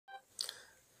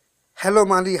Hello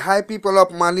Mali, hi people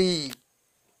of Mali.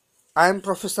 I am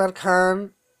Professor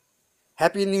Khan.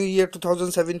 Happy New Year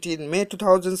 2017. May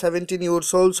 2017 your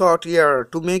soul sought year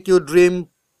to make your dream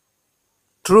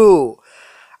true.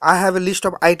 I have a list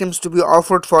of items to be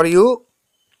offered for you.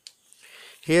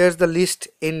 Here's the list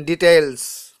in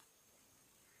details.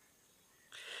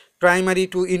 Primary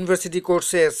to university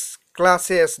courses,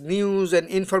 classes, news and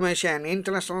information,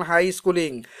 international high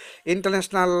schooling,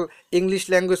 international English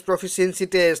language proficiency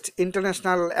test,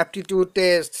 international aptitude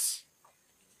tests,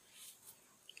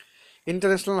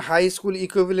 international high school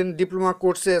equivalent diploma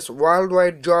courses,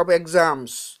 worldwide job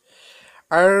exams,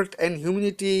 earth and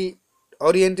humanity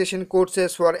orientation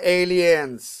courses for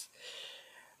aliens,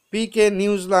 PK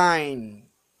Newsline,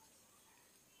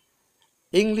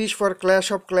 English for Clash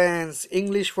of Clans,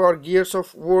 English for Gears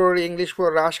of War, English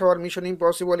for Rush Hour Mission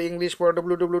Impossible, English for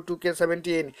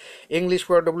WW2K17, English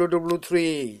for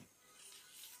WW3.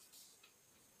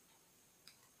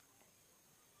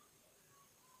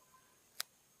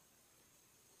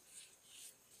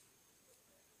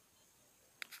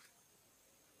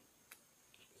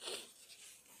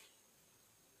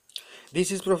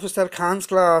 This is Professor Khan's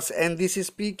class and this is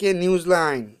PK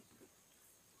Newsline.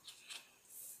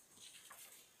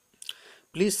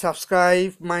 Please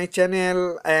subscribe my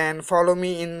channel and follow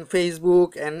me in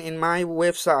Facebook and in my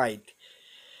website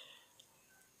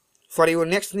for your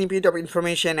next snippet of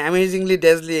information amazingly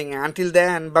dazzling. Until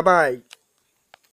then, bye bye.